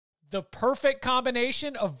The perfect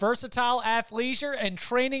combination of versatile athleisure and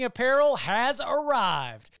training apparel has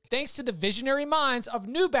arrived. Thanks to the visionary minds of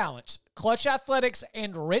New Balance, Clutch Athletics,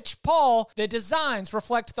 and Rich Paul, the designs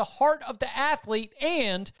reflect the heart of the athlete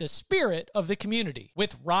and the spirit of the community.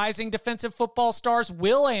 With rising defensive football stars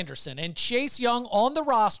Will Anderson and Chase Young on the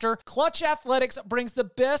roster, Clutch Athletics brings the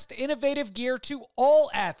best innovative gear to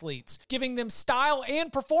all athletes, giving them style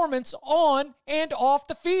and performance on and off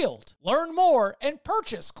the field. Learn more and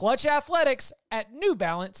purchase Clutch Athletics at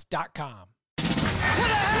newbalance.com. To the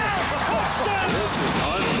house! Touchdown! This is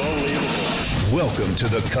unbelievable. Welcome to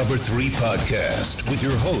the Cover 3 Podcast with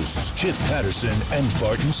your hosts, Chip Patterson and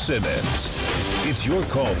Barton Simmons. It's your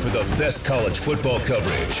call for the best college football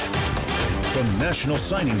coverage. From National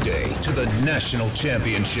Signing Day to the National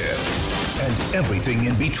Championship and everything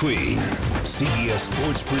in between, CBS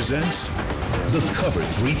Sports presents the Cover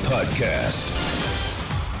 3 Podcast.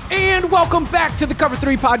 And welcome back to the Cover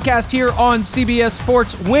 3 Podcast here on CBS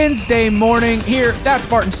Sports Wednesday morning. Here, that's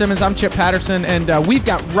Barton Simmons. I'm Chip Patterson, and we've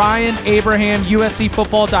got Ryan Abraham,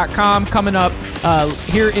 USCFootball.com, coming up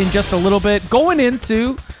here in just a little bit, going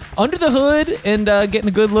into Under the Hood and getting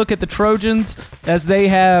a good look at the Trojans as they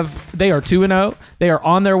are 2-0. They are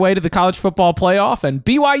on their way to the college football playoff, and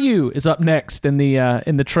BYU is up next in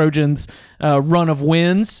the Trojans run of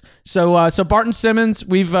wins. So Barton Simmons,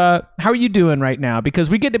 how are you doing right now? Because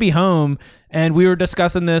we get to be home, and we were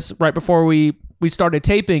discussing this right before we started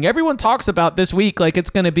taping. Everyone talks about this week like it's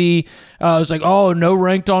going to be, it's like, oh, no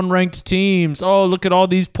ranked on ranked teams. Oh, look at all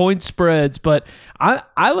these point spreads. But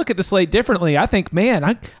I look at the slate differently. I think,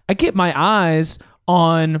 man, I get my eyes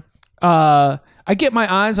on not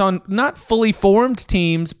fully formed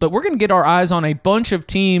teams, but we're going to get our eyes on a bunch of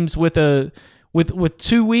teams with 2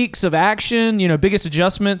 weeks of action. You know, biggest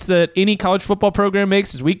adjustments that any college football program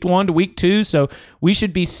makes is week 1 to week 2. So we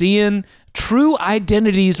should be seeing true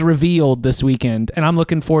identities revealed this weekend, and I'm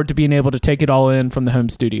looking forward to being able to take it all in from the home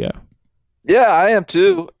studio. Yeah, I am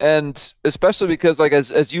too, and especially because, like,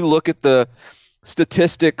 as you look at the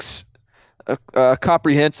statistics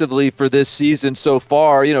comprehensively for this season so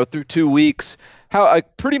far, you know, through 2 weeks, how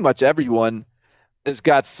pretty much everyone has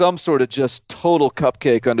got some sort of just total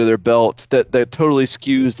cupcake under their belt that totally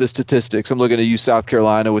skews the statistics. I'm looking at you, South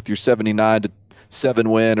Carolina, with your 79-7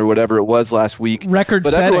 win or whatever it was last week. Record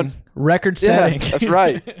setting. Yeah, that's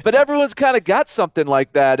right. But everyone's kind of got something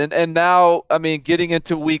like that. And now, I mean, getting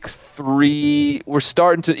into week 3, we're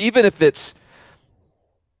starting to, even if it's,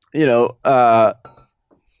 you know,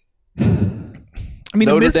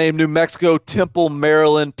 Notre Dame, New Mexico, Temple,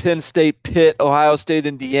 Maryland, Penn State, Pitt, Ohio State,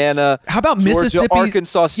 Indiana. How about Georgia, Mississippi?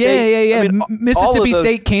 Arkansas State. Yeah. I mean, Mississippi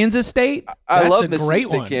State, Kansas State. I love a Mississippi great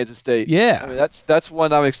State, one. Kansas State. Yeah. I mean, that's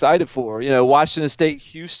one I'm excited for. You know, Washington State,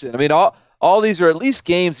 Houston. I mean, all these are at least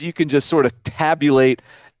games you can just sort of tabulate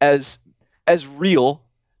as real.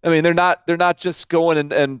 I mean, they're not just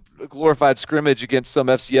going and glorified scrimmage against some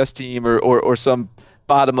FCS team or some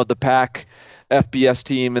bottom of the pack FBS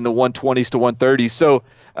team in the 120s to 130s. So,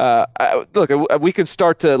 look, we can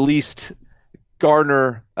start to at least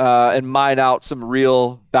garner and mine out some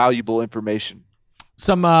real valuable information.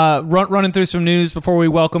 Some running through some news before we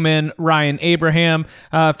welcome in Ryan Abraham.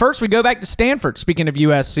 First, we go back to Stanford. Speaking of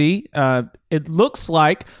USC, it looks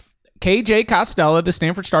like KJ Costello, the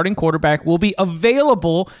Stanford starting quarterback, will be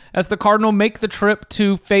available as the Cardinal make the trip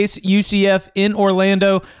to face UCF in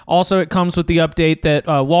Orlando. Also, it comes with the update that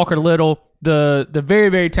Walker Little, the very,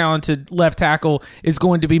 very talented left tackle, is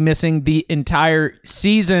going to be missing the entire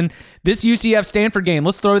season. This UCF-Stanford game,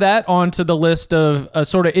 let's throw that onto the list of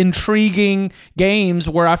sort of intriguing games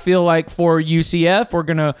where I feel like for UCF, we're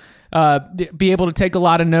going to be able to take a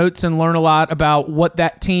lot of notes and learn a lot about what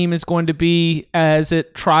that team is going to be as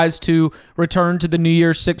it tries to return to the New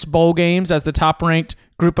Year's Six bowl games as the top-ranked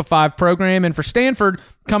Group of 5 program. And for Stanford,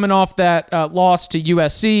 coming off that loss to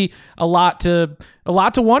USC, a lot to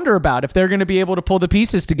wonder about if they're going to be able to pull the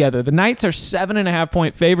pieces together. The Knights are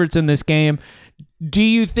 7.5-point favorites in this game. Do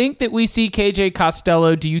you think that we see KJ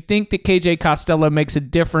Costello? Do you think that KJ Costello makes a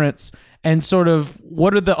difference? And sort of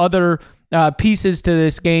what are the other pieces to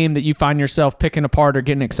this game that you find yourself picking apart or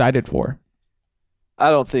getting excited for?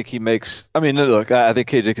 I don't think he makes – I mean, look, I think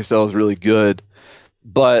KJ Costello is really good,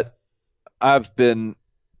 but I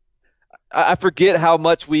forget how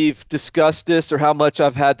much we've discussed this or how much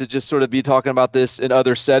I've had to just sort of be talking about this in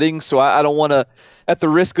other settings. So I don't want to, at the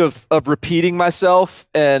risk of repeating myself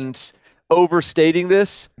and overstating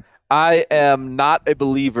this, I am not a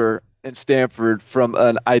believer in Stanford from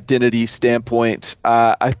an identity standpoint.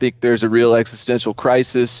 I think there's a real existential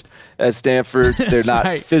crisis at Stanford. They're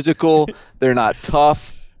not physical. They're not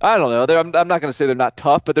tough. I don't know. I'm not going to say they're not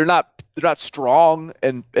tough, but they're not strong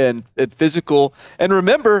and physical. And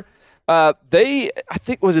remember, I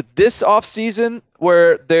think, was it this offseason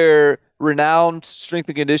where their renowned strength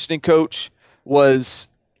and conditioning coach was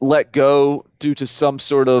let go due to some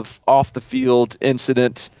sort of off the field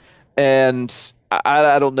incident. And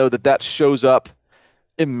I don't know that shows up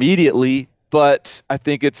immediately, but I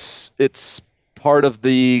think it's part of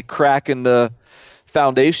the crack in the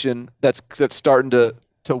foundation that's starting to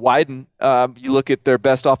widen. You look at their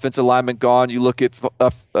best offensive lineman gone. You look at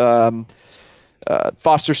Foster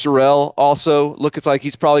Sorrell also. It's like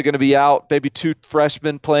he's probably going to be out. Maybe 2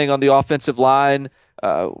 freshmen playing on the offensive line.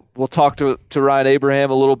 We'll talk to Ryan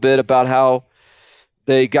Abraham a little bit about how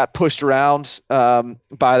they got pushed around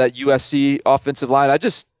by that USC offensive line.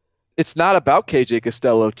 It's not about KJ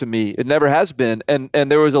Costello to me. It never has been. And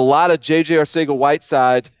there was a lot of JJ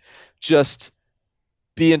Arcega-Whiteside just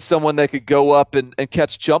being someone that could go up and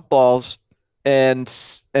catch jump balls and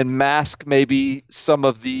mask maybe some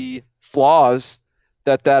of the flaws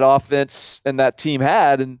that offense and that team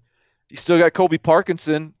had. And you still got Colby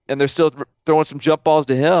Parkinson, and they're still throwing some jump balls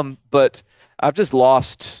to him. But I've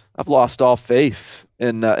lost all faith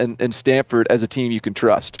in Stanford as a team you can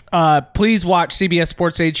trust. Please watch CBS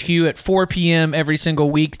Sports HQ at 4 p.m. every single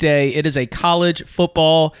weekday. It is a college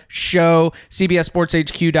football show.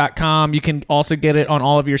 CBSSportsHQ.com. You can also get it on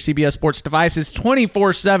all of your CBS Sports devices.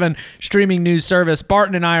 24/7 streaming news service.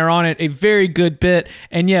 Barton and I are on it a very good bit.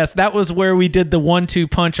 And yes, that was where we did the 1-2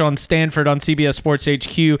 punch on Stanford on CBS Sports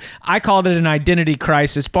HQ. I called it an identity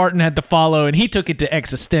crisis. Barton had the follow, and he took it to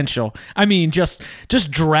existential. I mean, just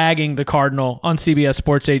dragging the Cardinal on CBS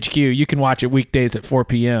Sports HQ. You can watch it weekdays at 4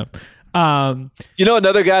 p.m.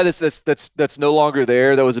 Another guy that's no longer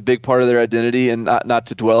there, that was a big part of their identity, and not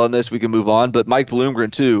to dwell on this, we can move on, but Mike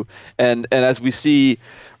Bloomgren too. And as we see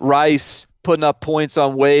Rice putting up points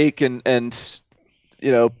on Wake and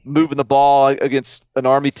moving the ball against an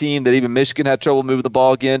Army team that even Michigan had trouble moving the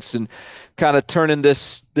ball against, and kind of turning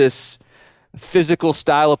this physical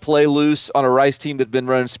style of play loose on a Rice team that had been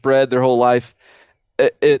running spread their whole life.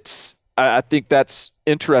 I think that's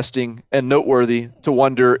interesting and noteworthy to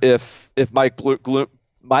wonder if Mike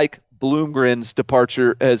Bloomgren's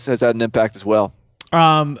departure has had an impact as well.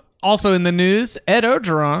 Also in the news, Ed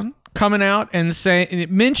Orgeron coming out and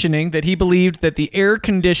mentioning that he believed that the air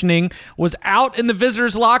conditioning was out in the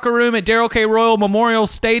visitors' locker room at Darrell K. Royal Memorial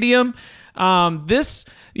Stadium. This,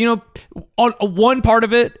 on one part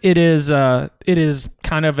of it is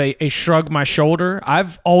kind of a shrug my shoulder.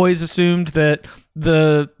 I've always assumed that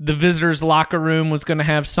the visitors' locker room was going to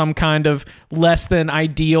have some kind of less than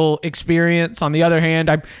ideal experience. On the other hand,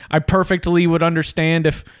 I perfectly would understand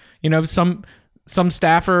if some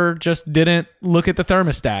staffer just didn't look at the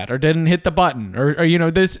thermostat or didn't hit the button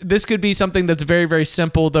or this could be something that's very, very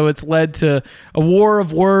simple, though it's led to a war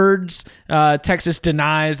of words. Texas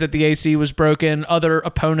denies that the AC was broken. Other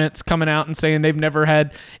opponents coming out and saying they've never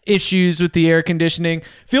had issues with the air conditioning.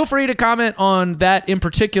 Feel free to comment on that in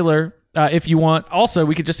particular. If you want. Also,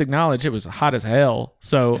 we could just acknowledge it was hot as hell.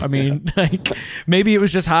 So, I mean, maybe it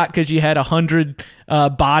was just hot because you had 100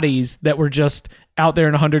 bodies that were just out there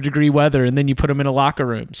in 100-degree weather, and then you put them in a locker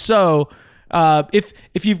room. So,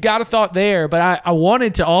 if you've got a thought there, but I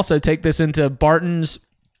wanted to also take this into Barton's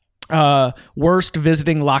worst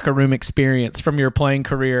visiting locker room experience from your playing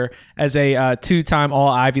career as a 2-time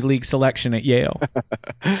All-Ivy League selection at Yale.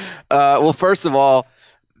 Well, first of all,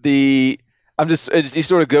 as you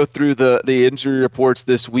sort of go through the injury reports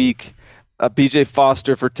this week, B.J.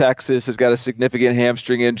 Foster for Texas has got a significant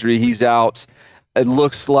hamstring injury. He's out. It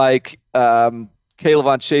looks like Kayvon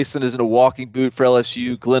Chasen is in a walking boot for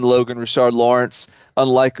LSU. Glenn Logan, Rashard Lawrence,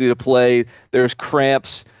 unlikely to play. There's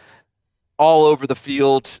cramps all over the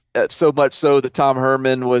field, so much so that Tom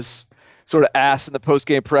Herman was sort of asked in the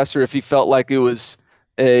postgame presser if he felt like it was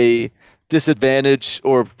a disadvantage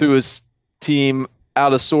or threw his team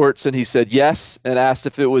out of sorts, and he said yes, and asked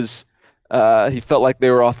if it was he felt like they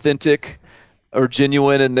were authentic or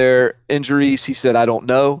genuine in their injuries. He said, I don't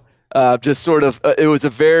know. Just sort of it was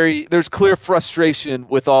there's clear frustration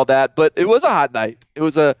with all that, but it was a hot night. It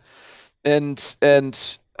was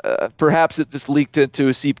perhaps it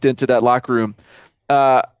just seeped into that locker room.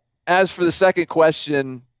 As for the second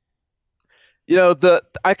question,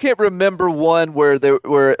 I can't remember one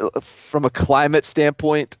where from a climate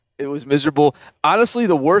standpoint it was miserable. Honestly,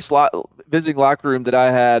 the worst visiting locker room that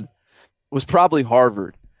I had was probably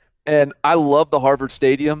Harvard. And I love the Harvard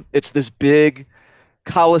Stadium. It's this big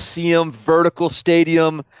Coliseum, vertical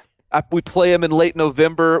stadium. We play them in late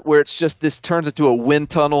November where it's just turns into a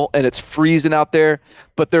wind tunnel and it's freezing out there.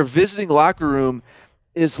 But their visiting locker room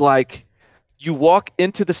is like you walk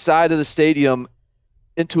into the side of the stadium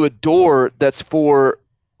into a door that's for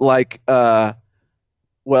like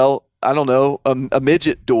well, I don't know, a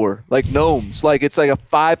midget door, like gnomes. Like it's like a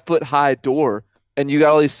 5-foot high door, and you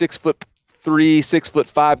got all these 6'3",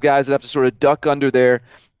 6'5" guys that have to sort of duck under there.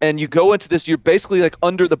 And you go into this, you're basically like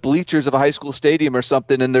under the bleachers of a high school stadium or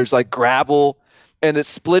something, and there's like gravel, and it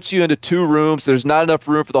splits you into 2 rooms. There's not enough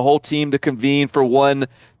room for the whole team to convene for one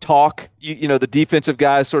talk. You know, the defensive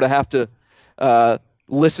guys sort of have to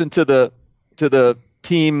listen to the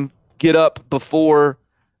team get up before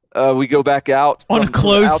we go back out on a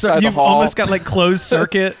closed. You've hall. Almost got like closed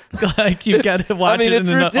circuit. Like you've got to watch it in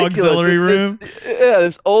the auxiliary room.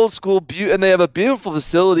 This old school and they have a beautiful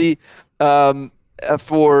facility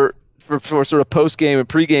for sort of post game and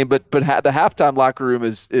pregame, but the halftime locker room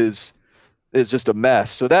is just a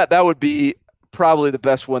mess. So that would be probably the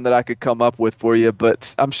best one that I could come up with for you,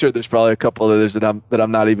 but I'm sure there's probably a couple others that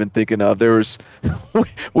I'm not even thinking of. There was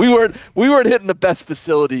we weren't hitting the best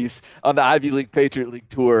facilities on the Ivy League Patriot League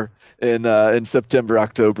tour in September,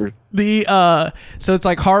 October. So it's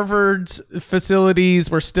like Harvard's facilities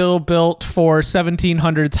were still built for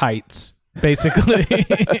 1700s heights, basically.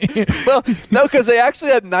 Well, no, because they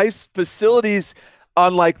actually had nice facilities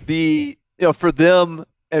on like the for them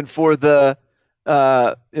and for the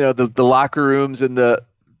the locker rooms and the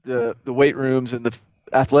weight rooms and the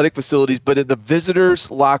athletic facilities, but in the visitors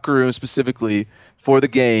locker room specifically for the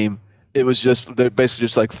game, it was just, they're basically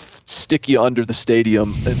just like stick you under the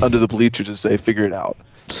stadium and under the bleachers and say, figure it out.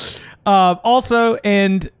 Also,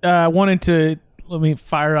 and wanted to, let me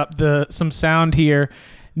fire up some sound here.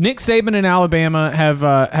 Nick Saban in Alabama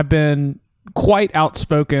have been quite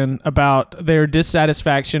outspoken about their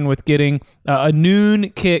dissatisfaction with getting a noon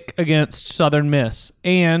kick against Southern Miss,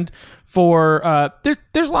 and for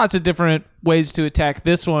there's lots of different ways to attack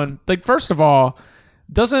this one. Like, first of all,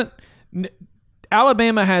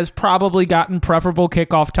 Alabama has probably gotten preferable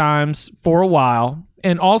kickoff times for a while,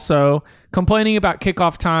 and also complaining about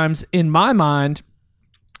kickoff times in my mind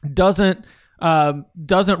doesn't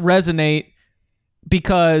resonate,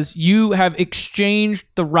 because you have exchanged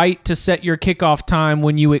the right to set your kickoff time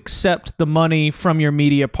when you accept the money from your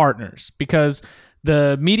media partners, because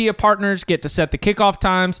the media partners get to set the kickoff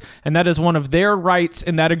times, and that is one of their rights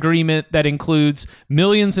in that agreement that includes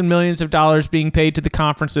millions and millions of dollars being paid to the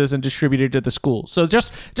conferences and distributed to the schools. So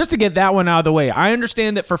just to get that one out of the way, I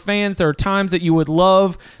understand that for fans, there are times that you would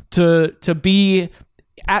love to be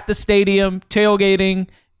at the stadium tailgating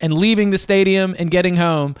and leaving the stadium and getting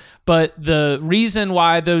home. But the reason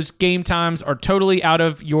why those game times are totally out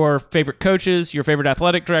of your favorite coaches, your favorite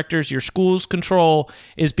athletic directors, your school's control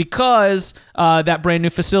is because that brand new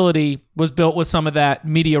facility was built with some of that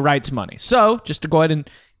media rights money. So just to go ahead and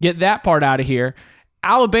get that part out of here,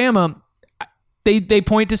 Alabama, they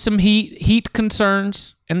point to some heat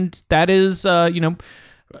concerns, and that is,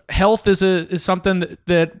 health is something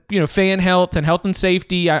that fan health and health and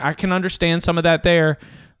safety. I can understand some of that there.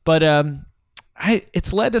 But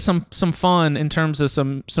it's led to some fun in terms of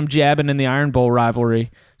some jabbing in the Iron Bowl rivalry.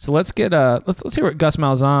 So let's hear what Gus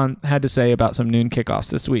Malzahn had to say about some noon kickoffs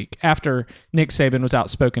this week after Nick Saban was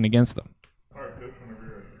outspoken against them. All right, Coach,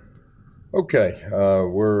 whenever you're ready. Okay,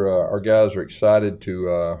 our guys are excited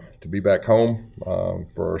to be back home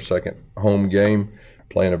for our second home game,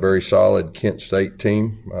 playing a very solid Kent State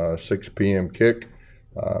team. 6 p.m. kick.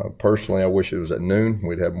 Personally, I wish it was at noon.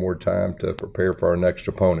 We'd have more time to prepare for our next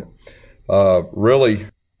opponent. Really,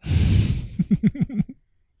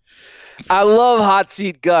 I love Hot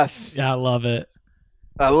Seat Gus. Yeah, I love it.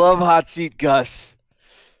 I love Hot Seat Gus.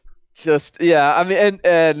 Just, yeah, I mean,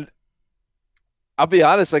 and I'll be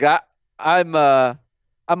honest, like I'm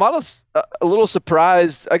honest, a little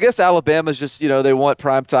surprised. I guess Alabama's just, they want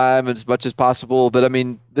prime time as much as possible, but I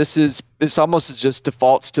mean, it's almost just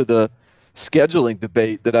defaults to the scheduling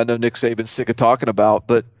debate that I know Nick Saban's sick of talking about.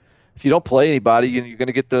 But if you don't play anybody, you're going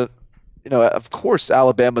to get of course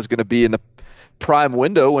Alabama's going to be in the prime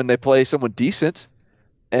window when they play someone decent,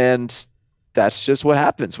 and that's just what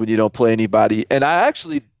happens when you don't play anybody. And I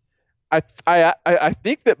actually, I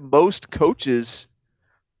think that most coaches,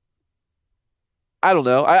 I don't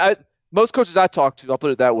know, most coaches I talk to, I'll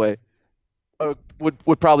put it that way,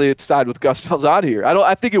 would probably side with Gus Malzahn here.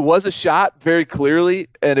 I think it was a shot very clearly,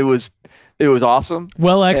 and it was awesome.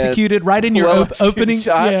 Well executed, right in your opening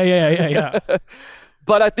shot. Yeah.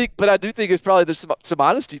 But I do think it's probably there's some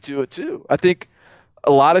honesty to it too. I think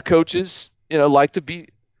a lot of coaches, like to be.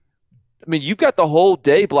 I mean, you've got the whole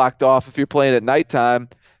day blocked off if you're playing at nighttime,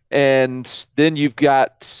 and then you've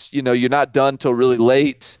got, you're not done till really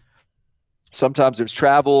late. Sometimes there's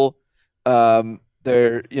travel, and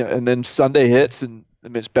then Sunday hits, and I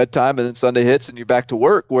mean, it's bedtime and then Sunday hits and you're back to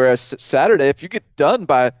work. Whereas Saturday, if you get done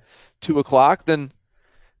by 2:00, then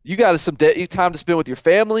you got some time to spend with your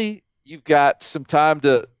family. You've got some time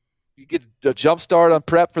you get a jump start on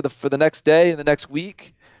prep for the next day and the next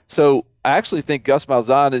week. So I actually think Gus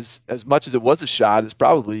Malzahn is, as much as it was a shot, is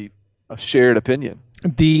probably a shared opinion.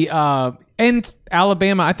 And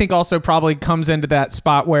Alabama, I think, also probably comes into that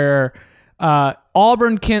spot where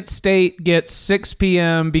Auburn, Kent State gets 6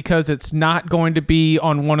 p.m. because it's not going to be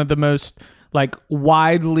on one of the most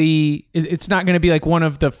widely. It's not going to be like one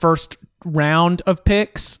of the first round of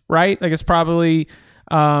picks, right? Like it's probably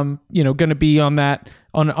going to be on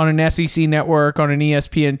an SEC network, on an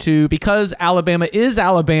ESPN2, because Alabama is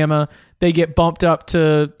Alabama. They get bumped up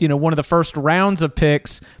to, one of the first rounds of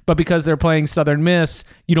picks, but because they're playing Southern Miss,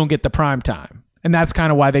 you don't get the prime time. And that's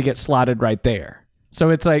kind of why they get slotted right there.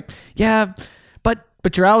 So it's like, yeah, but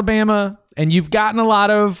you're Alabama and you've gotten a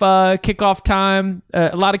lot of kickoff time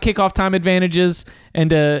advantages.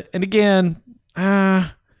 And again,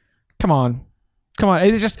 come on.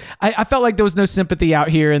 It's just, I felt like there was no sympathy out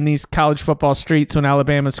here in these college football streets when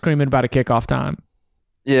Alabama's screaming about a kickoff time.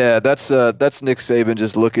 Yeah, that's Nick Saban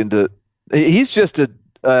just looking to. He's just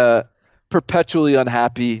a perpetually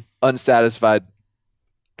unhappy, unsatisfied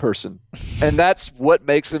person, and that's what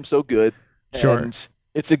makes him so good. Sure, and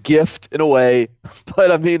it's a gift in a way,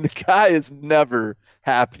 but I mean, the guy is never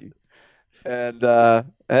happy, and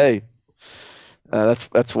hey,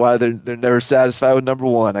 that's why they're never satisfied with number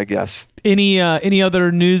one, I guess. Any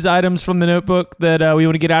other news items from the notebook that we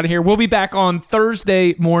want to get out of here? We'll be back on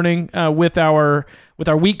Thursday morning with our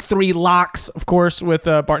week 3 locks, of course, with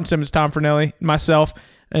Barton Simmons, Tom Fornelli, myself.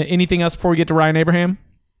 Anything else before we get to Ryan Abraham?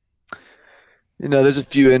 There's a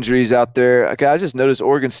few injuries out there. Okay, I just noticed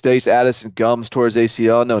Oregon State's Addison Gums towards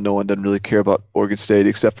ACL. No one doesn't really care about Oregon State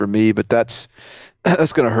except for me, but that's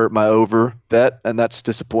going to hurt my over bet, and that's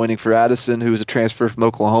disappointing for Addison, who is a transfer from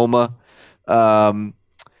Oklahoma.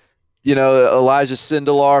 Elijah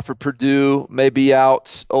Sindelar for Purdue may be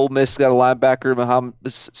out. Ole Miss got a linebacker, Mohamed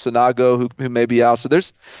Sanago, who may be out. So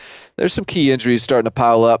there's some key injuries starting to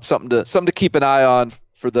pile up. Something to keep an eye on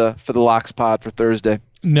for the Locks pod for Thursday.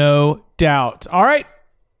 No doubt. All right,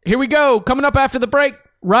 here we go. Coming up after the break,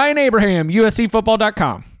 Ryan Abraham,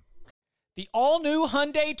 USCFootball.com. The all-new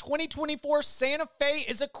Hyundai 2024 Santa Fe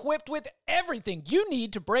is equipped with everything you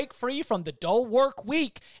need to break free from the dull work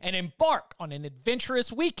week and embark on an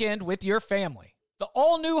adventurous weekend with your family. The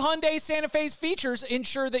all-new Hyundai Santa Fe's features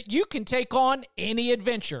ensure that you can take on any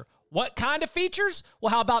adventure. What kind of features?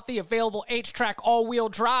 Well, how about the available H-Track all-wheel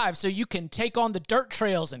drive so you can take on the dirt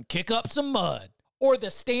trails and kick up some mud? Or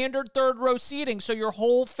the standard third-row seating so your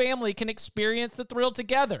whole family can experience the thrill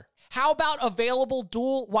together? How about available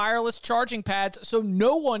dual wireless charging pads so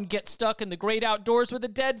no one gets stuck in the great outdoors with a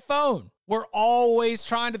dead phone? We're always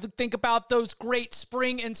trying to think about those great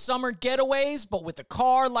spring and summer getaways, but with a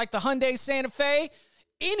car like the Hyundai Santa Fe,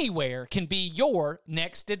 anywhere can be your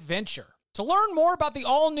next adventure. To learn more about the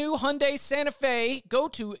all-new Hyundai Santa Fe, go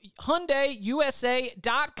to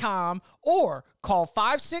HyundaiUSA.com or call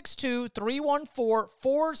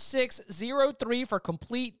 562-314-4603 for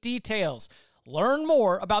complete details. Learn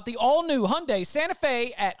more about the all-new Hyundai Santa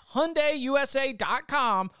Fe at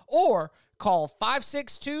HyundaiUSA.com or call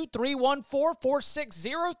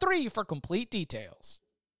 562-314-4603 for complete details.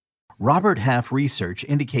 Robert Half research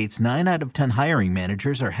indicates 9 out of 10 hiring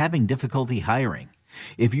managers are having difficulty hiring.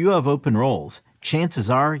 If you have open roles, chances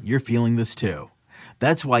are you're feeling this too.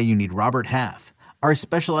 That's why you need Robert Half. Our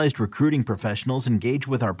specialized recruiting professionals engage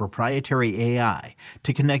with our proprietary AI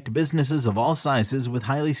to connect businesses of all sizes with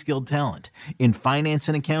highly skilled talent in finance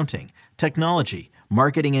and accounting, technology,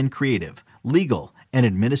 marketing and creative, legal, and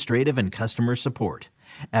administrative and customer support.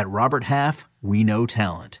 At Robert Half, we know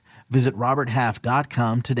talent. Visit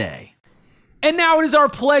roberthalf.com today. And now it is our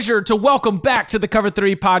pleasure to welcome back to the Cover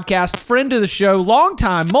 3 podcast, friend of the show,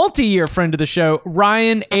 longtime, multi-year friend of the show,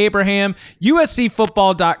 Ryan Abraham,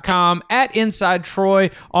 USCFootball.com, at Inside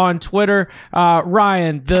Troy on Twitter.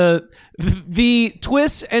 Ryan, the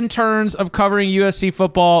twists and turns of covering USC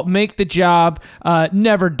football make the job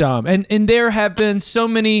never dumb. And there have been so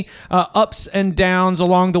many ups and downs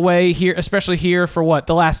along the way here, especially here for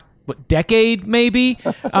the last decade, maybe.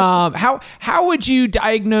 How would you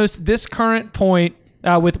diagnose this current point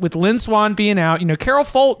with Lynn Swann being out? Carol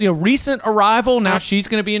Folt, recent arrival. Now she's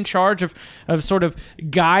going to be in charge of sort of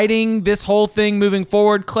guiding this whole thing moving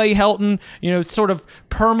forward. Clay Helton, sort of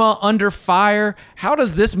perma under fire. How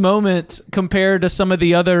does this moment compare to some of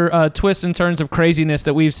the other twists and turns of craziness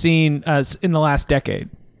that we've seen in the last decade?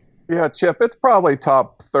 Yeah, Chip, it's probably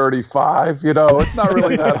top 35. It's not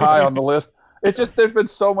really that high on the list. it's just there's been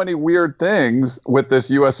so many weird things with this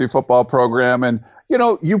USC football program. And,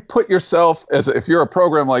 you put yourself, if you're a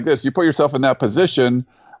program like this, you put yourself in that position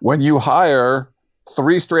when you hire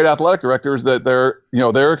 3 straight athletic directors that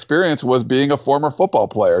their experience was being a former football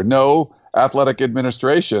player, no athletic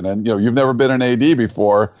administration. And, you've never been an AD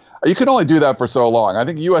before. You can only do that for so long. I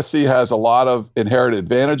think USC has a lot of inherent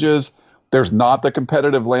advantages. There's not the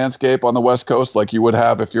competitive landscape on the West Coast like you would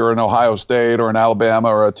have if you're in Ohio State or in Alabama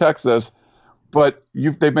or a Texas. But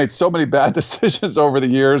they've made so many bad decisions over the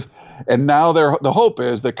years, and now the hope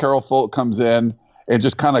is that Carol Folt comes in and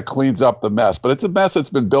just kind of cleans up the mess. But it's a mess that's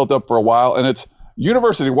been built up for a while, and it's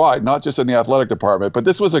university-wide, not just in the athletic department. But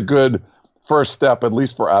this was a good first step, at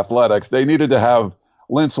least for athletics. They needed to have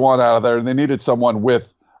Lynn Swann out of there, and they needed someone with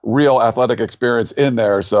real athletic experience in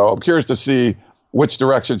there. So I'm curious to see which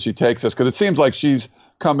direction she takes us, because it seems like she's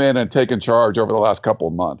come in and taken charge over the last couple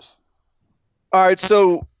of months. All right,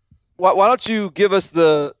 so why don't you give us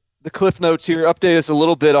the cliff notes here, update us a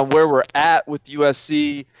little bit on where we're at with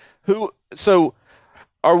USC. So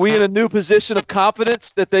are we in a new position of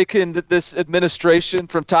confidence that that this administration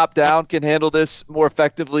from top down can handle this more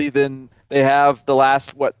effectively than they have the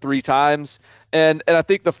last, 3 times? And I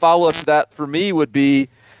think the follow-up to that for me would be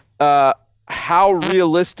how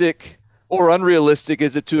realistic or unrealistic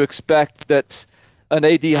is it to expect that an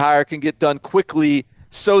AD hire can get done quickly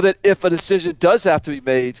so that if a decision does have to be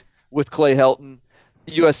made with Clay Helton,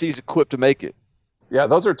 USC is equipped to make it? Yeah,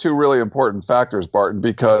 those are 2 really important factors, Barton,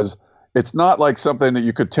 because it's not like something that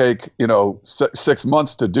you could take, 6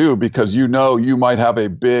 months to do, because you might have a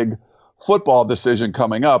big football decision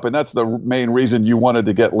coming up. And that's the main reason you wanted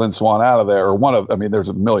to get Lynn Swann out of there, or there's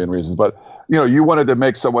a million reasons, but you wanted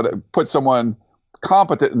to put someone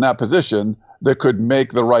competent in that position that could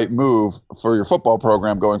make the right move for your football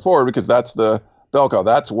program going forward, because that's the Belco.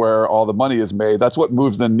 That's where all the money is made. That's what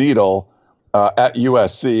moves the needle at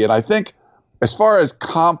USC. And I think as far as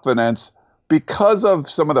confidence, because of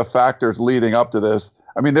some of the factors leading up to this,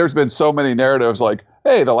 there's been so many narratives like,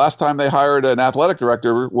 hey, the last time they hired an athletic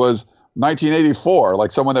director was 1984,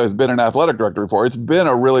 like someone that has been an athletic director before. It's been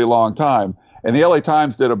a really long time. And the LA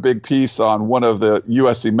Times did a big piece on one of the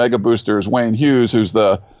USC mega boosters, Wayne Hughes, who's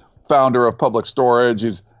the founder of Public Storage.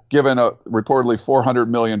 He's given reportedly $400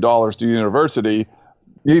 million to the university.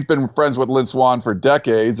 He's been friends with Lynn Swann for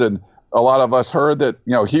decades, and a lot of us heard that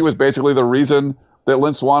he was basically the reason that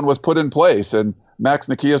Lynn Swann was put in place. And Max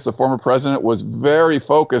Nikias, the former president, was very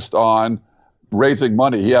focused on raising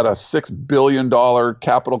money. He had a $6 billion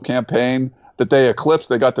capital campaign that they eclipsed.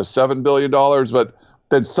 They got to $7 billion, but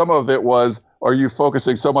then some of it was, are you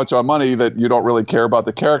focusing so much on money that you don't really care about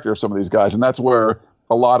the character of some of these guys? And that's where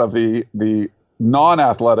a lot of the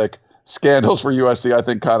non-athletic scandals for USC, I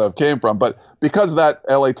think, kind of came from. But because of that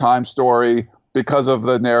LA Times story, because of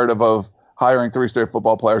the narrative of hiring 3 straight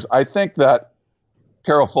football players, I think that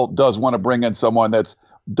Carol Folt does want to bring in someone that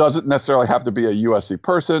doesn't necessarily have to be a USC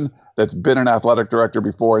person, that's been an athletic director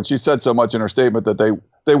before. And she said so much in her statement that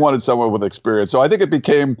they wanted someone with experience. So I think it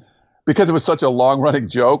became, because it was such a long-running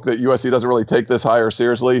joke that USC doesn't really take this hire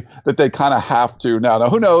seriously, that they kind of have to now. Now,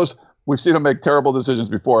 who knows? We've seen them make terrible decisions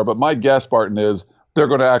before, but my guess, Barton, is they're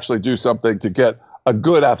going to actually do something to get a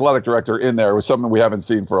good athletic director in there with something we haven't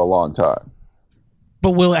seen for a long time.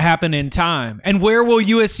 But will it happen in time? And where will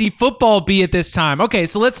USC football be at this time? Okay,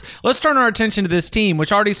 so let's turn our attention to this team,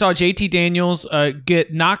 which already saw JT Daniels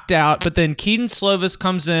get knocked out, but then Keaton Slovis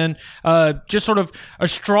comes in, just sort of a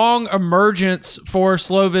strong emergence for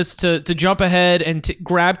Slovis to jump ahead and to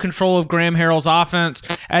grab control of Graham Harrell's offense.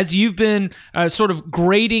 As you've been sort of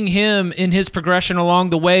grading him in his progression along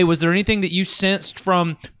the way, was there anything that you sensed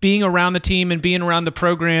from being around the team and being around the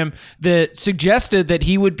program that suggested that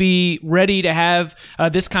he would be ready to have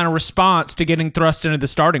this kind of response to getting thrust into the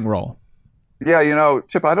starting role? Yeah,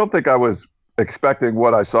 Chip, I don't think I was expecting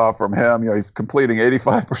what I saw from him. He's completing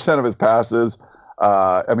 85% of his passes.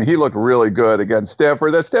 He looked really good against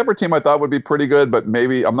Stanford. That Stanford team I thought would be pretty good, but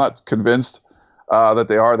maybe I'm not convinced that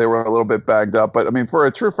they are. They were a little bit banged up. But, for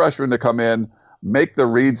a true freshman to come in, make the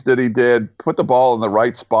reads that he did, put the ball in the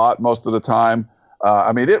right spot most of the time,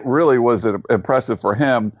 it really was impressive for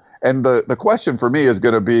him. And the question for me is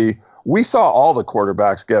going to be, we saw all the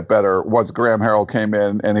quarterbacks get better once Graham Harrell came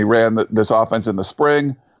in and he ran this offense in the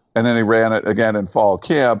spring, and then he ran it again in fall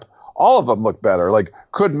camp. All of them looked better. Like,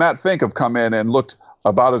 could Matt Fink have come in and looked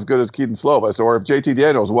about as good as Keaton Slovis? Or if JT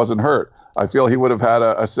Daniels wasn't hurt, I feel he would have had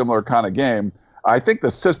a similar kind of game. I think the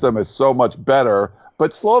system is so much better,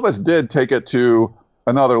 but Slovis did take it to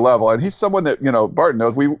another level. And he's someone that, Barton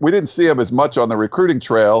knows, we didn't see him as much on the recruiting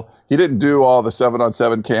trail. He didn't do all the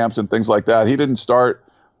 7-on-7 camps and things like that. He didn't start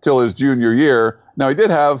till his junior year. Now, he did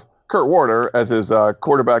have Kurt Warner as his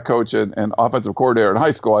quarterback coach and offensive coordinator in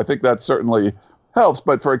high school. I think that certainly helps.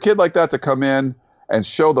 But for a kid like that to come in and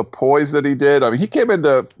show the poise that he did, I mean, he came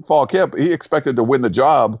into fall camp, he expected to win the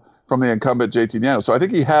job from the incumbent JT Niano. So I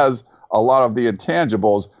think he has a lot of the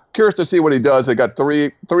intangibles. Curious to see what he does. They got three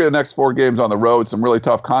of the next 4 games on the road, some really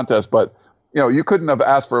tough contests, but you couldn't have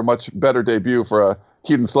asked for a much better debut for a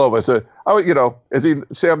Keaton Slovis. Is he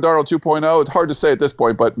Sam Darnold 2.0? It's hard to say at this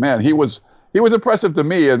point, but man, he was impressive to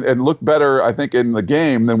me and looked better, I think, in the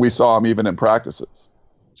game than we saw him even in practices.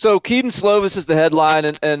 So Keaton Slovis is the headline,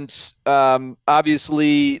 and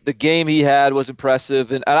obviously the game he had was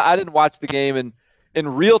impressive. And I didn't watch the game in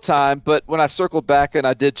real time, but when I circled back and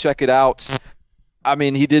I did check it out, I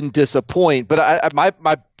mean, he didn't disappoint. But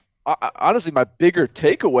honestly, my bigger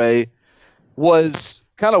takeaway was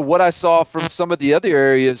kind of what I saw from some of the other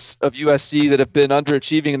areas of USC that have been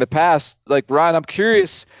underachieving in the past. Like, Ryan, I'm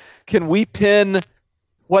curious, can we pin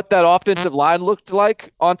what that offensive line looked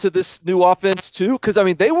like onto this new offense too? Because, I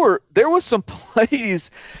mean, there was some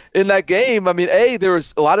plays in that game. I mean, there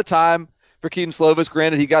was a lot of time for Keaton Slovis.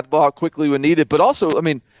 Granted, he got the ball out quickly when needed. But also, I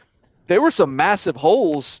mean, there were some massive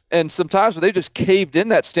holes and some times where they just caved in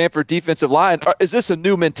that Stanford defensive line. Is this a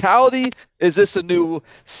new mentality? Is this a new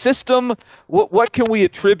system? What can we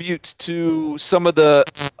attribute to some of the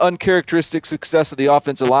uncharacteristic success of the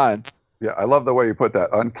offensive line? Yeah, I love the way you put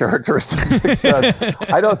that, uncharacteristic success.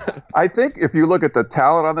 I think if you look at the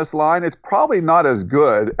talent on this line, it's probably not as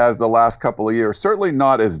good as the last couple of years. Certainly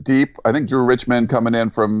not as deep. I think Drew Richmond coming in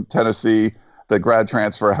from Tennessee, the grad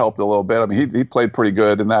transfer, helped a little bit. I mean, he played pretty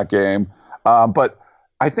good in that game. But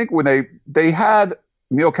I think when they had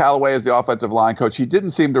Neil Callaway as the offensive line coach, he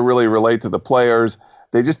didn't seem to really relate to the players.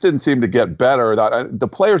 They just didn't seem to get better. The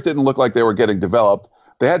players didn't look like they were getting developed.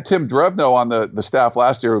 They had Tim Drevno on the staff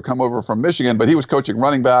last year who come over from Michigan, but he was coaching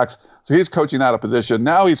running backs, so he's coaching out of position.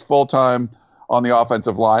 Now he's full-time on the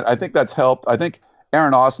offensive line. I think that's helped. I think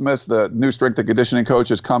Aaron Osmus, the new strength and conditioning coach,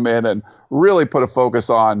 has come in and really put a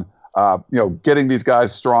focus on getting these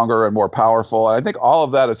guys stronger and more powerful. And I think all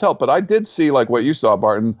of that has helped. But I did see, like what you saw,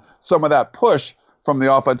 Barton, some of that push from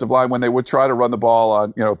the offensive line when they would try to run the ball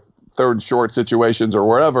on, third and short situations or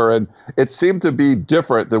wherever. And it seemed to be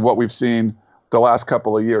different than what we've seen the last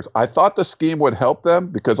couple of years. I thought the scheme would help them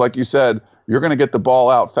because, like you said, you're going to get the ball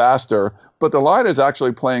out faster, but the line is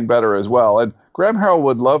actually playing better as well. And Graham Harrell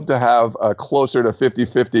would love to have a closer to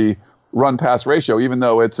 50-50 run-pass ratio, even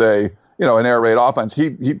though it's an air raid offense.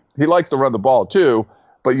 He likes to run the ball too,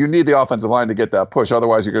 but you need the offensive line to get that push.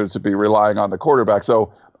 Otherwise, you're going to be relying on the quarterback.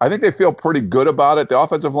 So I think they feel pretty good about it. The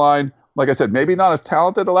offensive line, like I said, maybe not as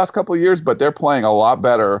talented the last couple of years, but they're playing a lot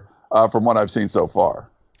better from what I've seen so far.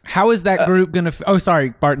 How is that group going to – sorry,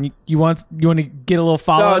 Barton. You want to get a little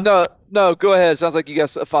follow-up? No, go ahead. Sounds like you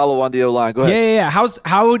guys follow on the O-line. Go ahead. Yeah.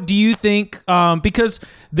 How do you think because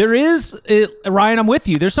there is Ryan, I'm with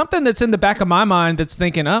you. There's something that's in the back of my mind that's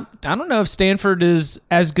thinking, I don't know if Stanford is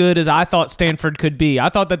as good as I thought Stanford could be. I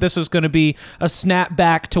thought that this was going to be a snap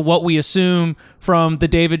back to what we assume from the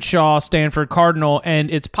David Shaw Stanford Cardinal, and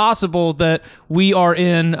it's possible that we are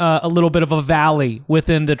in a little bit of a valley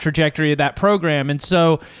within the trajectory of that program. And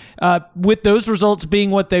so with those results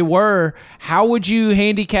being what they were, how would you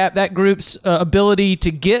handicap that group's ability to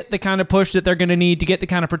get the kind of push that they're going to need, to get the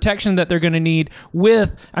kind of protection that they're going to need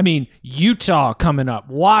with, Utah coming up,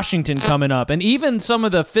 Washington coming up, and even some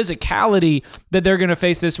of the physicality that they're going to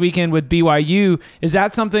face this weekend with BYU? Is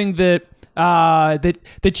that something that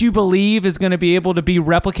you believe is going to be able to be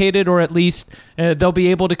replicated, or at least they'll be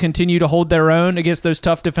able to continue to hold their own against those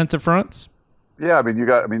tough defensive fronts? Yeah,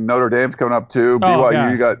 Notre Dame's coming up too. BYU,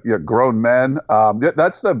 yeah. You got grown men.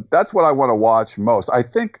 That's what I want to watch most. I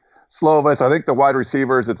think Slovis, I think the wide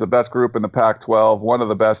receivers, it's the best group in the Pac-12, one of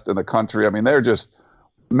the best in the country. They're just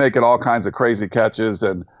making all kinds of crazy catches,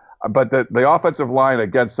 but the offensive line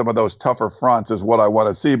against some of those tougher fronts is what I want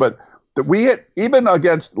to see. But even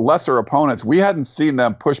against lesser opponents, we hadn't seen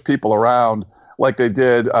them push people around like they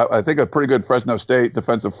did. I think a pretty good Fresno State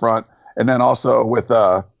defensive front, and then also with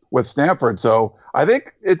Stanford. So I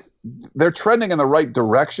think they're trending in the right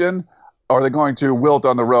direction. Are they going to wilt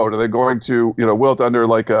on the road? Are they going to wilt under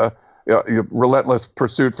like a relentless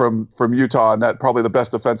pursuit from Utah, and that probably the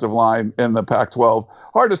best defensive line in the Pac-12?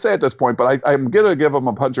 Hard to say at this point, but I'm going to give them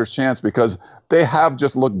a puncher's chance because they have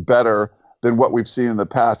just looked better than what we've seen in the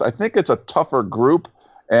past. I think it's a tougher group,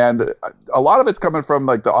 and a lot of it's coming from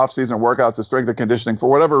like the off-season workouts, the strength and conditioning. For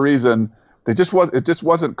whatever reason, it just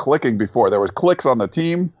wasn't clicking before. There was clicks on the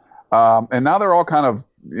team, and now they're all kind of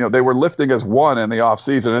they were lifting as one in the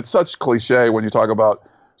off-season. It's such cliche when you talk about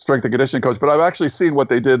strength and conditioning coach, but I've actually seen what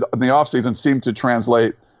they did in the offseason seem to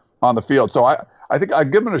translate on the field. So I I think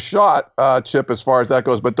I'd give them a shot, Chip, as far as that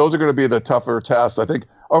goes. But those are going to be the tougher tests. I think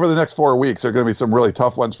over the next 4 weeks, there are going to be some really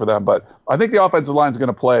tough ones for them. But I think the offensive line is going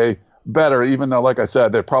to play better, even though, like I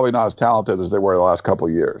said, they're probably not as talented as they were the last couple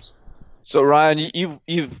of years. So, Ryan,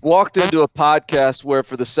 you've walked into a podcast where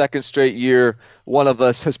for the second straight year, one of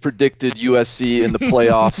us has predicted USC in the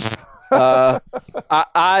playoffs.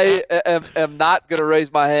 I am not going to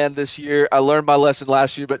raise my hand this year. I learned my lesson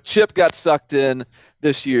last year, but Chip got sucked in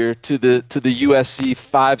this year to the USC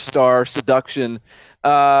 5-star seduction.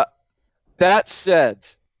 That said,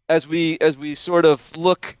 as we sort of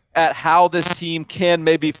look at how this team can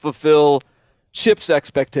maybe fulfill Chip's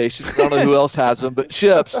expectations, I don't know who else has them, but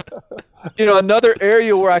Chip's. Another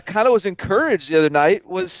area where I kind of was encouraged the other night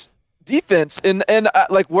was defense, and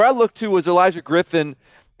like where I looked to was Elijah Griffin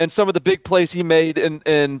and some of the big plays he made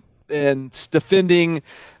in defending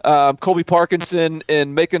Colby Parkinson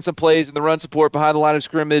and making some plays in the run support behind the line of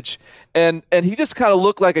scrimmage, and he just kind of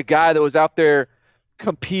looked like a guy that was out there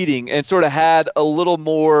competing and sort of had a little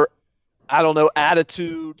more, I don't know,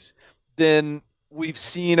 attitude than we've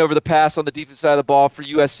seen over the past on the defense side of the ball for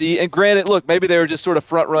USC. And granted, look, maybe they were just sort of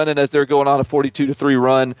front running as they're going on a 42-3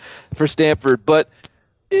 run for Stanford. But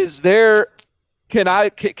can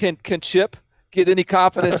Chip get any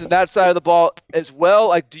confidence in that side of the ball as well?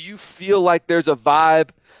 Like, do you feel like there's a vibe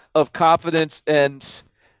of confidence and,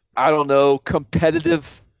 I don't know,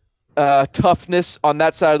 competitive toughness on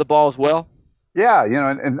that side of the ball as well? Yeah,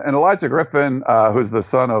 and Elijah Griffin, who's the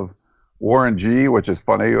son of Warren G, which is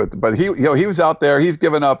funny, but he was out there. He's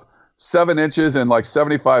given up 7 inches and like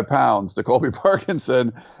 75 pounds to Colby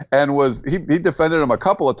Parkinson, and he defended him a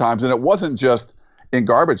couple of times, and it wasn't just in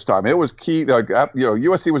garbage time. It was key.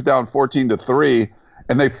 USC was down 14-3,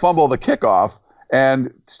 and they fumbled the kickoff,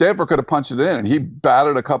 and Stanford could have punched it in, and he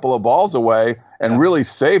batted a couple of balls away and really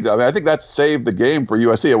saved it. I mean, I think that saved the game for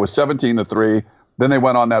USC. It was 17-3. Then they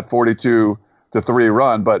went on that 42-3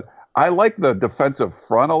 run, but I like the defensive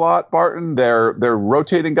front a lot, Barton. They're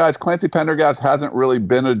rotating guys. Clancy Pendergast hasn't really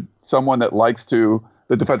been someone that likes the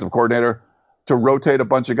defensive coordinator, to rotate a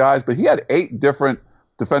bunch of guys, but he had 8 different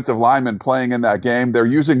defensive linemen playing in that game. They're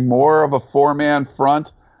using more of a 4-man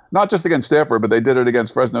front, not just against Stanford, but they did it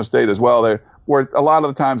against Fresno State as well. Where a lot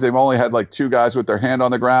of the times they've only had like 2 guys with their hand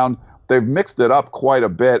on the ground. They've mixed it up quite a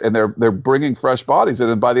bit, and they're bringing fresh bodies in.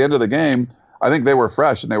 And by the end of the game, I think they were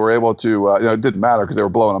fresh and they were able to, it didn't matter because they were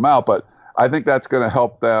blowing them out, but I think that's going to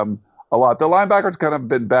help them a lot. The linebackers kind of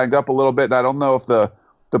been banged up a little bit, and I don't know if the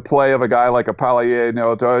play of a guy like a Palaie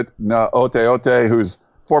Ote, who's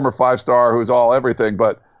former 5-star, who's all everything,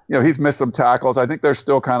 but he's missed some tackles. I think they're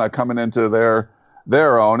still kind of coming into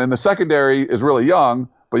their own. And the secondary is really young,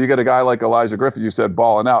 but you get a guy like Elijah Griffin, you said,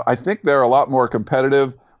 balling out. I think they're a lot more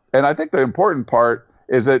competitive, and I think the important part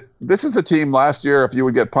is that this is a team last year, if you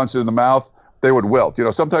would get punched in the mouth, they would wilt.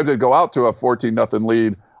 Sometimes they'd go out to a 14-0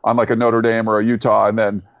 lead on like a Notre Dame or a Utah, and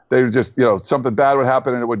then they would just, something bad would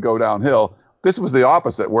happen and it would go downhill. This was the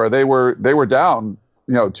opposite, where they were down,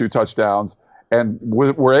 2 touchdowns and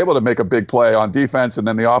were able to make a big play on defense, and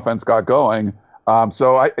then the offense got going.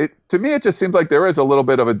 To me, it just seems like there is a little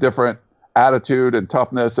bit of a different attitude and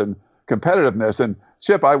toughness and competitiveness. And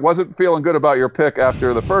Chip, I wasn't feeling good about your pick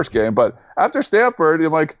after the first game, but after Stanford,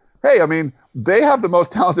 you're like, hey, I mean, they have the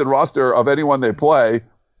most talented roster of anyone they play.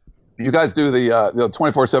 You guys do the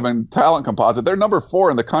 24/7 talent composite. They're number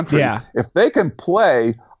 4 in the country. Yeah. If they can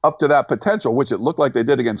play up to that potential, which it looked like they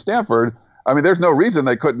did against Stanford, I mean, there's no reason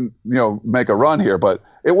they couldn't, make a run here. But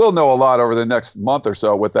it will know a lot over the next month or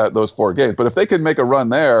so with those 4 games. But if they can make a run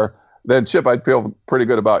there, then Chip, I'd feel pretty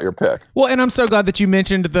good about your pick. Well, and I'm so glad that you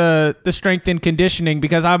mentioned the strength and conditioning,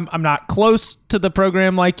 because I'm not close to the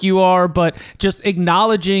program like you are, but just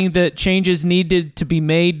acknowledging that changes needed to be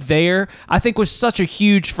made there, I think was such a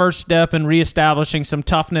huge first step in reestablishing some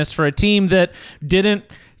toughness for a team that didn't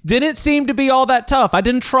seem to be all that tough. I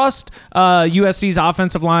didn't trust USC's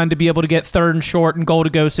offensive line to be able to get 3rd and short and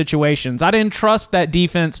goal-to-go situations. I didn't trust that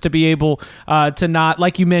defense to be able to not,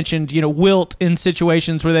 like you mentioned, wilt in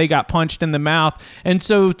situations where they got punched in the mouth. And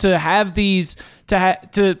so to have these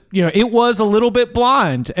it was a little bit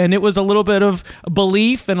blind, and it was a little bit of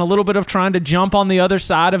belief and a little bit of trying to jump on the other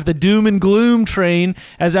side of the doom and gloom train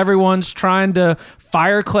as everyone's trying to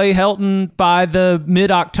fire Clay Helton by the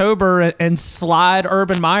mid-October and slide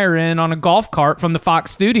Urban Meyer in on a golf cart from the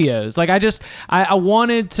Fox studios. Like, I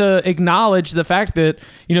wanted to acknowledge the fact that,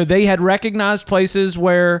 they had recognized places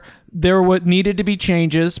where there needed to be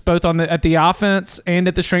changes both at the offense and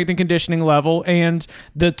at the strength and conditioning level, and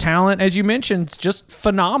the talent, as you mentioned, is just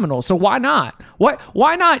phenomenal. So why not?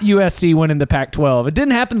 Why not USC winning the Pac-12? It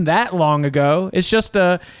didn't happen that long ago. It's just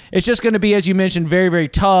going to be, as you mentioned, very, very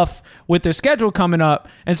tough with the schedule coming up.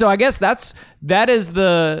 And so I guess that is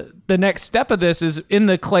the next step of this, is in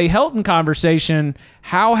the Clay Helton conversation.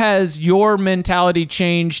 How has your mentality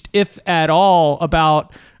changed, if at all,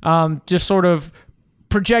 about just sort of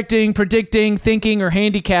projecting, predicting, thinking, or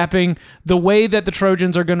handicapping the way that the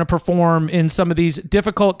Trojans are going to perform in some of these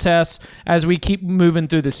difficult tests as we keep moving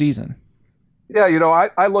through the season? Yeah,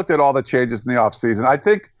 I looked at all the changes in the offseason. I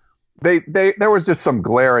think there was just some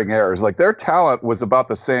glaring errors. Like, their talent was about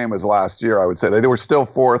the same as last year, I would say. They were still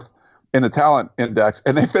fourth in the talent index,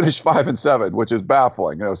 and they finished 5-7, which is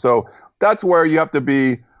baffling. So that's where you have to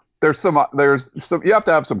be. You have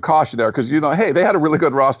to have some caution there, because hey, they had a really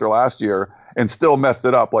good roster last year and still messed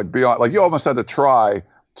it up. Like you almost had to try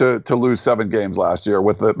to lose 7 games last year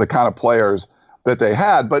with the kind of players that they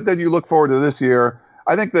had. But then you look forward to this year.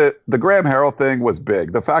 I think that the Graham Harrell thing was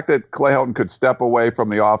big. The fact that Clay Helton could step away from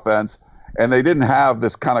the offense, and they didn't have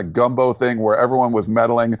this kind of gumbo thing where everyone was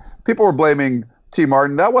meddling. People were blaming T.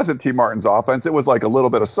 Martin. That wasn't T. Martin's offense. It was like a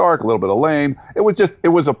little bit of Sark, a little bit of Lane. It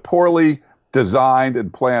was a poorly designed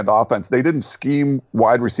and planned offense. They didn't scheme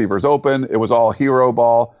wide receivers open. It was all hero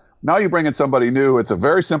ball. Now you bring in somebody new. It's a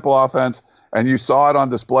very simple offense, and you saw it on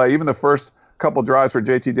display. Even the first couple drives for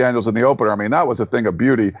JT Daniels in the opener, I mean, that was a thing of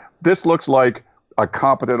beauty. This looks like a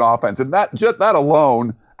competent offense, and that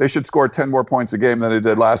alone, they should score 10 more points a game than they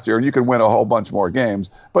did last year, and you can win a whole bunch more games.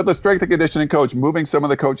 But the strength and conditioning coach, moving some of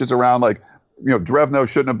the coaches around, like, Drevno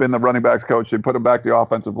shouldn't have been the running backs coach. They put him back to the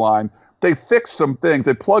offensive line. They fixed some things.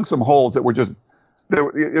 They plugged some holes that were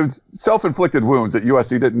it was self-inflicted wounds that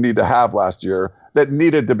USC didn't need to have last year that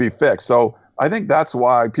needed to be fixed. So I think that's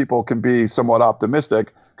why people can be somewhat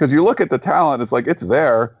optimistic, because you look at the talent, it's like, it's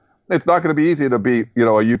there. It's not going to be easy to beat,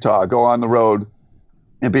 a Utah, go on the road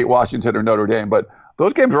and beat Washington or Notre Dame. But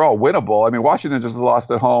those games are all winnable. I mean, Washington just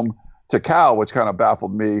lost at home to Cal, which kind of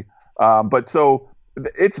baffled me. But so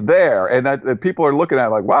it's there, and that people are looking at it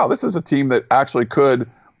like, wow, this is a team that actually could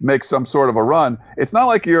make some sort of a run. It's not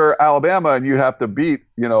like you're Alabama and you have to beat,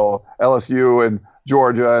 LSU and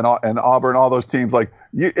Georgia and Auburn, all those teams. Like,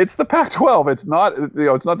 it's the Pac-12. It's not,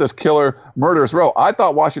 it's not this killer murderous row. I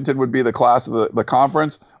thought Washington would be the class of the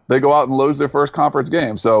conference. They go out and lose their first conference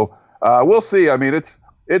game. So we'll see. I mean,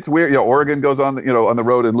 it's weird. Oregon goes on the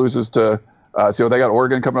road and loses to. So they got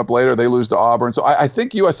Oregon coming up later. They lose to Auburn. So I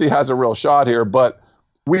think USC has a real shot here, but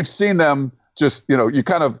we've seen them just,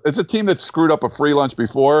 it's a team that screwed up a free lunch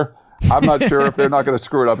before. I'm not sure if they're not going to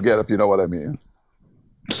screw it up again, if you know what I mean.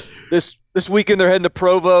 This weekend they're heading to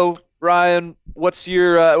Provo. Ryan, what's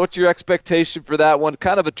your expectation for that one?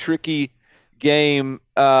 Kind of a tricky game,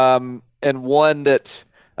 and one that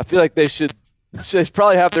I feel like they should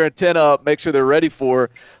probably have their antenna up, make sure they're ready for.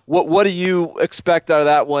 What do you expect out of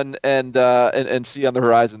that one and see on the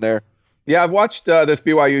horizon there? Yeah, I've watched this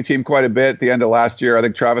BYU team quite a bit at the end of last year. I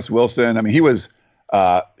think Travis Wilson, I mean, he was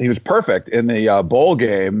perfect in the bowl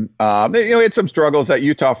game. They had some struggles. That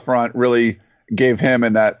Utah front really gave him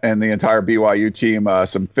and the entire BYU team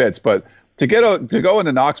some fits. But to go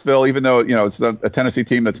into Knoxville, even though it's a Tennessee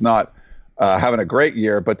team that's not having a great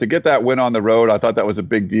year, but to get that win on the road, I thought that was a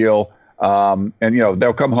big deal. And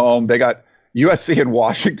they'll come home. They got USC and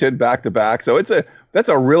Washington back to back, so that's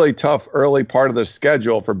a really tough early part of the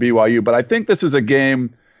schedule for BYU. But I think this is a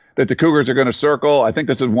game that the Cougars are going to circle. I think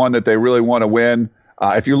this is one that they really want to win.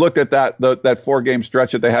 If you looked at that 4-game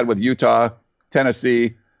stretch that they had with Utah,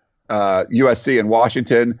 Tennessee, USC, and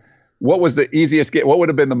Washington, what was the easiest game? What would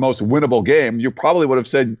have been the most winnable game? You probably would have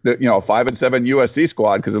said that, 5-7 USC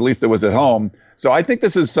squad, because at least it was at home. So I think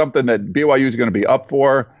this is something that BYU is going to be up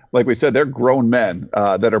for. Like we said, they're grown men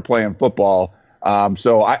that are playing football.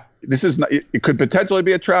 It could potentially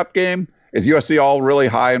be a trap game. Is USC all really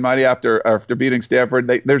high and mighty after beating Stanford?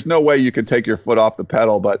 There's no way you can take your foot off the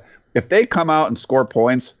pedal. But if they come out and score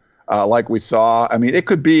points like we saw, I mean, it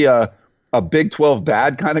could be a Big 12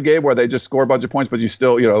 bad kind of game where they just score a bunch of points, but you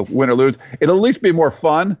still, win or lose. It'll at least be more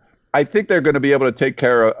fun. I think they're going to be able to take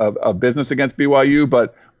care of business against BYU,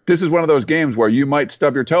 but this is one of those games where you might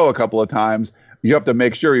stub your toe a couple of times. You have to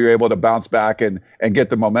make sure you're able to bounce back and get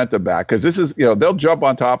the momentum back, because this is, they'll jump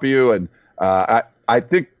on top of you. And I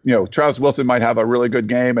think, Travis Wilson might have a really good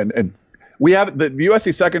game. And we have the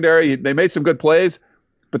USC secondary. They made some good plays,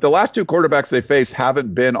 but the last 2 quarterbacks they faced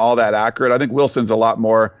haven't been all that accurate. I think Wilson's a lot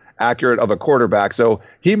more accurate of a quarterback. So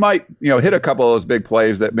he might, hit a couple of those big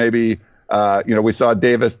plays that maybe We saw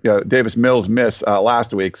Davis Mills miss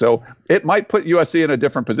last week. So it might put USC in a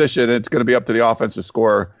different position. It's going to be up to the offense to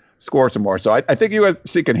score some more. So I think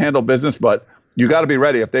USC can handle business, but you got to be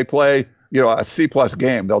ready. If they play, a C-plus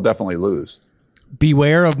game, they'll definitely lose.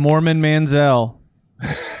 Beware of Mormon Manziel.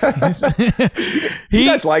 You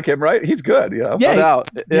guys like him, right? He's good, Yeah, no doubt.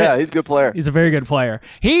 Yeah, he's a good player. He's a very good player.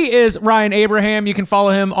 He is Ryan Abraham. You can follow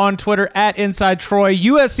him on Twitter at InsideTroy.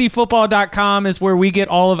 USCFootball.com is where we get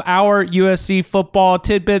all of our USC football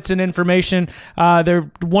tidbits and information. They're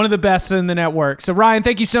one of the best in the network. So, Ryan,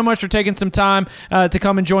 thank you so much for taking some time to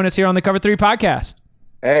come and join us here on the Cover 3 podcast.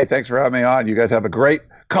 Hey, thanks for having me on. You guys have a great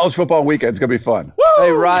college football weekend. It's going to be fun. Woo!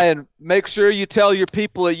 Hey, Ryan, make sure you tell your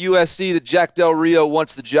people at USC that Jack Del Rio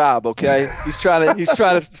wants the job, okay? He's trying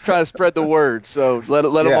to spread the word, so let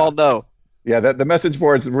them all know. Yeah, the message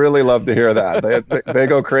boards really love to hear that. They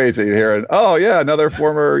go crazy hearing, oh, yeah, another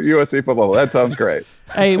former USC football. That sounds great.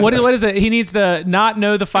 Hey, what is it? He needs to not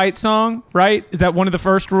know the fight song, right? Is that one of the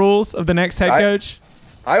first rules of the next head coach?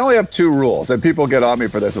 I only have 2 rules, and people get on me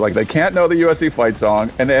for this. Like, they can't know the USC fight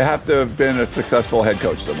song, and they have to have been a successful head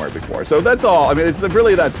coach somewhere before. So that's all. I mean, it's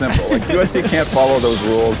really that simple. Like, USC can't follow those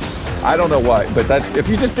rules. I don't know why, but if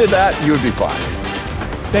you just did that, you would be fine.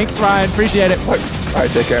 Thanks, Ryan. Appreciate it. All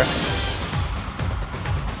right, take care.